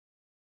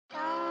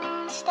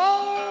stay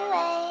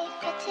awake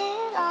for too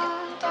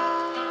long.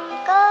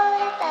 Don't go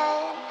to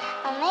bed.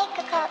 I'll make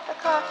a cup of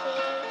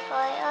coffee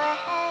for your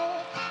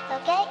head.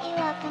 I'll get you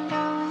up and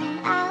going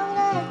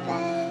out of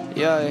bed.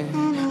 Yeah,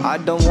 I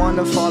don't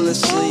wanna fall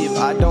asleep,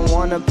 I don't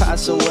wanna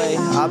pass away.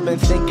 I've been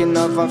thinking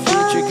of our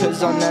future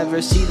cause I'll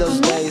never see those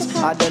days.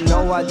 I don't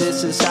know why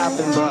this has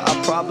happened, but I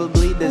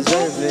probably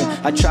deserve it.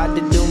 I tried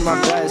to do my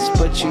best,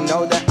 but you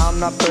know that I'm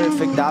not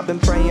perfect. I've been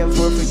praying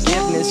for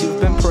forgiveness, you've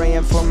been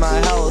praying for my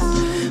health.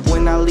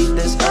 When I leave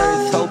this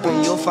earth,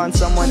 hoping you'll find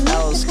someone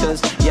else.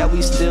 Cause yeah,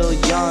 we still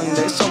young,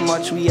 there's so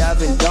much we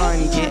haven't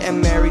done. Getting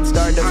married,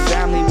 start a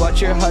family, watch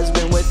your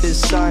husband with his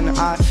son.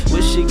 I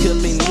wish it could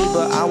be me,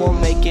 but I won't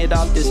make it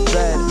off this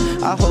bed.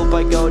 I hope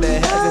I go to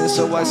heaven,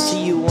 so I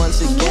see you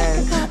once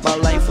again. My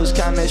life was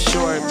kinda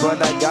short,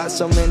 but I got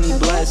so many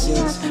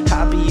blessings.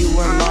 Happy you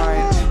were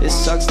mine, it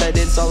sucks that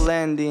it's all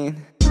ending.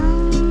 For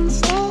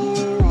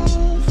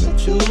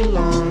too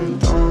long,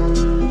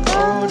 don't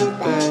go to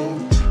bed.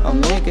 I'll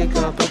make a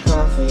cup of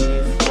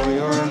coffee for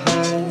your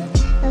head.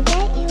 I'll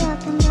get you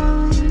up and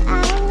going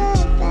out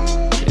of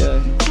bed. Yeah,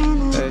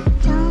 hey.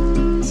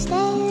 Don't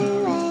stay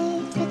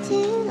awake for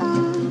too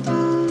long.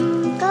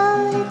 Don't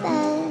go to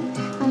bed.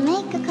 I'll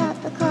make a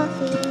cup of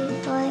coffee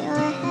for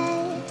your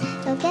head.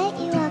 I'll get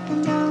you up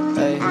and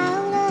going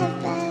out of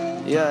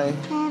bed. Yeah.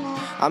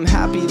 I'm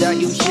happy that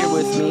you're here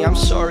with me, I'm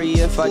sorry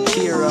if I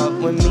tear up.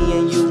 When me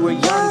and you were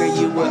younger,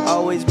 you would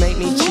always make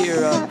me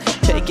cheer up.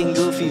 Taking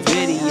goofy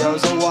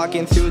videos and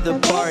walking through the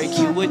park,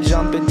 you would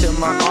jump into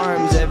my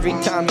arms every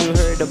time you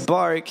heard a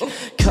bark.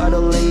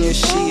 Cuddle in your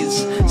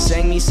sheets,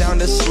 sang me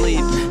sound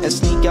asleep, and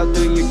sneak out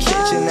through your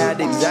kitchen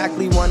at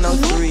exactly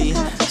 1:03.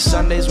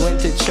 Sundays went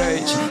to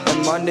church,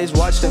 and Mondays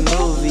watched a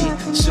movie.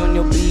 Soon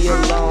you'll be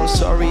alone,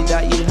 sorry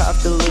that you